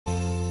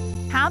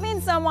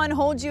Having someone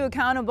hold you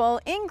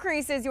accountable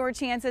increases your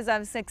chances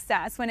of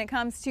success when it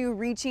comes to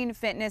reaching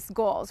fitness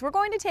goals. We're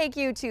going to take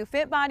you to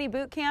Fit Body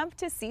Boot Camp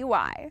to see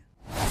why.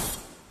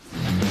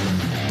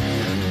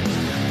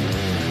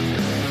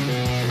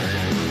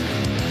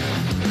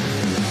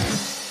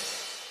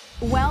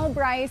 Well,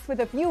 Bryce,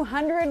 with a few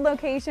hundred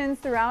locations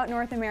throughout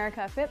North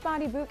America, Fit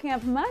Body Boot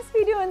Camp must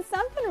be doing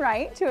something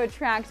right to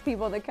attract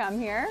people to come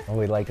here. Well,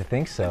 we'd like to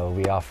think so.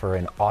 We offer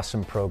an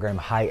awesome program,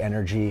 high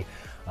energy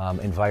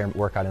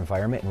workout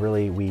environment, and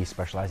really we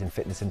specialize in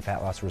fitness and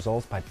fat loss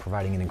results by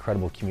providing an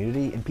incredible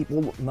community, and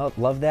people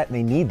love that and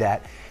they need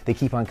that. They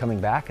keep on coming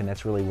back, and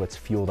that's really what's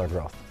fueled our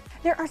growth.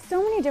 There are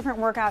so many different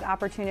workout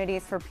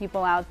opportunities for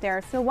people out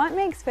there, so what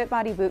makes Fit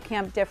Body Boot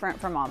Camp different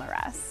from all the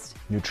rest?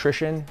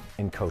 Nutrition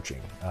and coaching.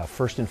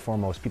 First and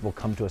foremost, people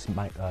come to us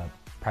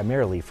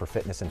primarily for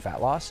fitness and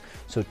fat loss.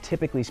 So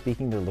typically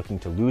speaking, they're looking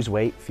to lose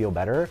weight, feel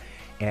better,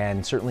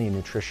 and certainly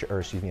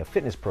a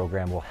fitness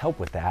program will help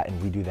with that,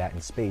 and we do that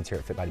in spades here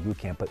at Fit Body Boot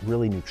Camp. But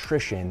really,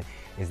 nutrition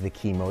is the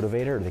key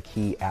motivator, or the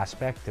key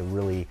aspect to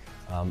really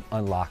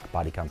unlock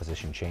body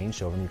composition change.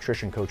 So a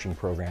nutrition coaching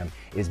program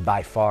is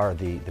by far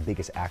the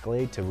biggest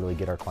accolade to really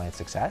get our clients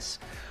success.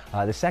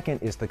 The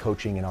second is the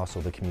coaching and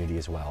also the community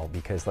as well,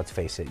 because let's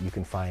face it, you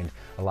can find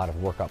a lot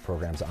of workout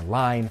programs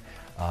online,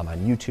 on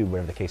YouTube,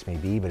 whatever the case may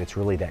be, but it's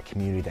really that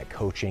community, that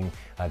coaching,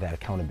 that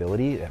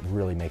accountability that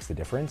really makes the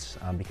difference,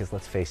 because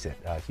let's face it,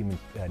 human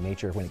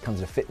nature when it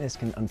comes to fitness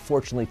can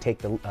unfortunately take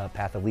the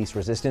path of least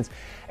resistance,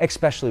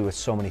 especially with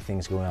so many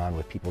things going on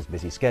with people's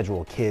busy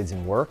schedule, kids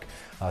and work.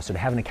 So to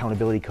have an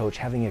accountability coach,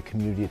 having a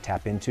community to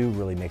tap into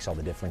really makes all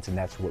the difference, and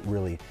that's what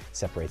really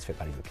separates Fit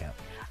Body Boot Camp.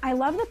 I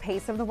love the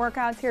pace of the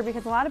workouts here,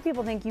 because a lot of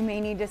people think you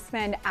may need to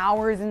spend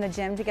hours in the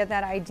gym to get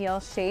that ideal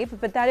shape,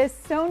 but that is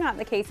so not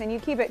the case, and you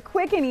keep it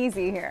quick and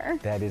easy here.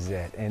 That is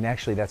it, and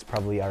actually that's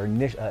probably our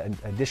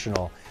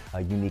additional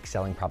unique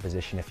selling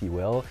proposition, if you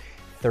will.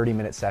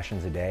 30-minute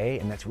sessions a day,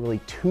 and that's really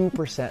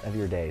 2% of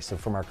your day. So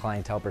from our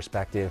clientele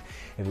perspective,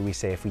 if we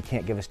say if we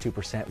can't give us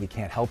 2%, we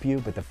can't help you,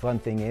 but the fun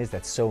thing is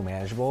that's so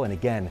manageable. And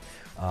again,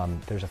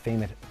 there's a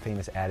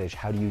famous adage,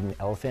 how do you eat an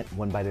elephant?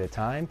 One bite at a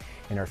time.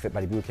 In our Fit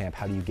Body Boot Camp,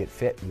 how do you get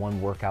fit? One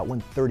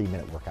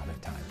 30-minute workout at a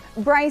time.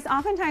 Bryce,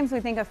 oftentimes we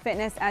think of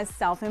fitness as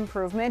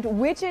self-improvement,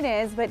 which it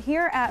is, but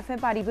here at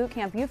Fit Body Boot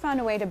Camp, you found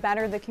a way to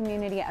better the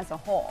community as a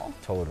whole.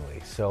 Totally.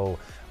 So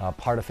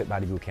part of Fit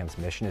Body Boot Camp's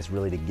mission is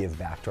really to give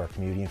back to our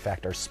community. In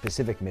fact, our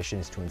specific mission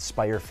is to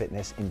inspire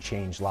fitness and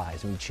change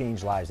lives. And we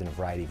change lives in a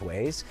variety of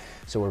ways.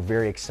 So we're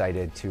very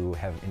excited to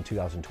have, in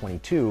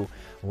 2022,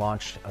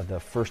 launched the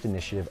first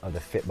initiative of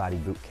the Fit Body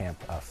Boot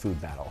Camp food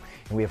battle.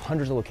 And we have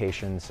hundreds of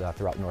locations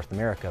throughout North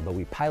America, but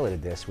we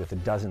piloted this with a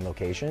dozen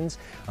locations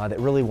that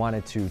really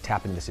wanted to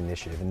tap into this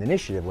initiative. And the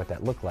initiative, what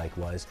that looked like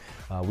was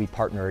we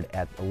partnered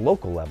at a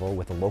local level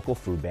with a local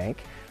food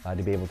bank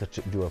to be able to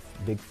do a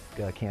big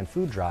canned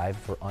food drive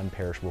for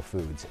unperishable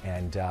foods.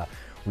 And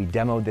we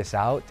demoed this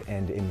out,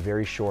 and in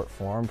very short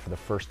form, for the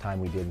first time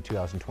we did in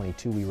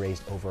 2022, we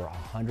raised over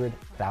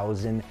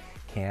 100,000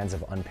 cans of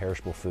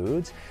unperishable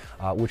foods,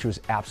 which was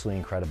absolutely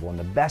incredible. And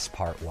the best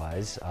part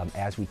was,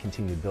 as we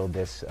continue to build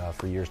this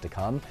for years to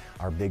come,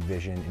 our big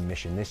vision and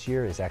mission this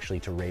year is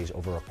actually to raise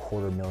over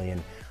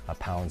 250,000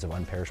 pounds of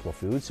unperishable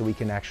foods. So we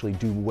can actually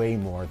do way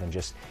more than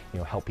just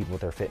help people with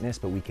their fitness,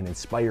 but we can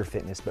inspire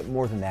fitness, but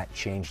more than that,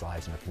 change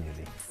lives in our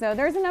community. So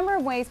there's a number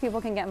of ways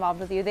people can get involved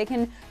with you. They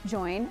can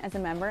join as a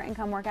member and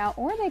come work out,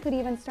 or they could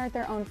even start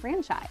their own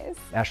franchise.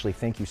 Ashley,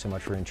 thank you so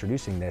much for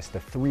introducing this. The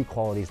 3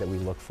 qualities that we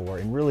look for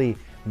and really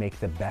make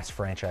the best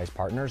franchise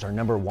partners are: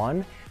 number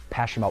 1,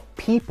 passionate about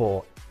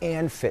people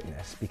and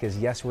fitness, because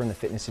yes, we're in the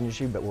fitness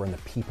industry, but we're in the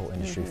people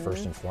industry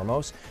first and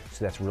foremost,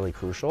 so that's really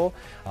crucial.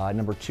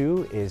 Number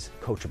 2 is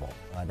coachable.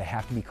 They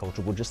have to be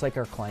coachable, just like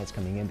our clients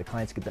coming in. The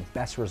clients get the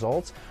best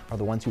results are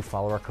the ones who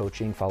follow our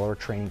coaching, follow our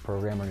training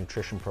program, our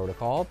nutrition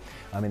protocol.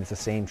 And it's the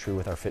same true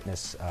with our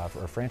fitness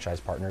for our franchise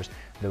partners.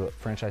 The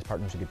franchise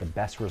partners who get the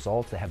best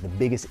results, that have the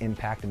biggest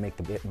impact and make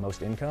the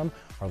most income,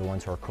 are the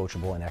ones who are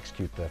coachable and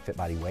execute the Fit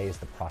Body Way, is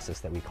the process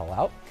that we call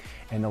out.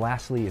 And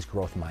lastly is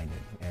growth-minded.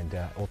 And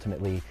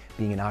ultimately,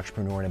 being an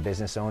entrepreneur and a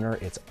business owner,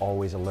 it's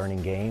always a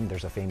learning game.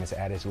 There's a famous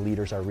adage,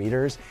 leaders are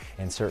readers,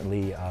 and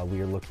certainly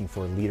we are looking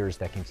for leaders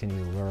that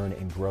continue to learn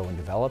and grow and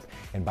develop.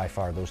 And by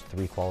far, those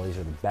 3 qualities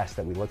are the best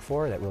that we look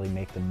for, that really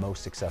make the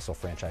most successful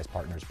franchise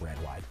partners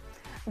brand-wide.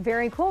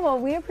 Very cool. Well,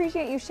 we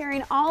appreciate you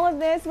sharing all of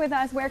this with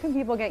us. Where can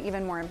people get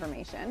even more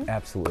information?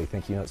 Absolutely.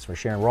 Thank you for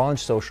sharing. We're all on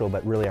social,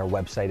 but really our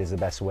website is the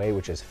best way,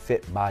 which is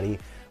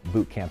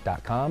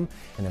fitbodybootcamp.com.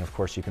 And then, of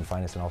course, you can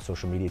find us on all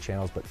social media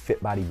channels, but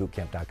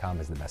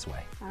fitbodybootcamp.com is the best way.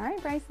 All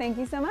right, Bryce, thank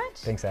you so much.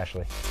 Thanks,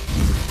 Ashley.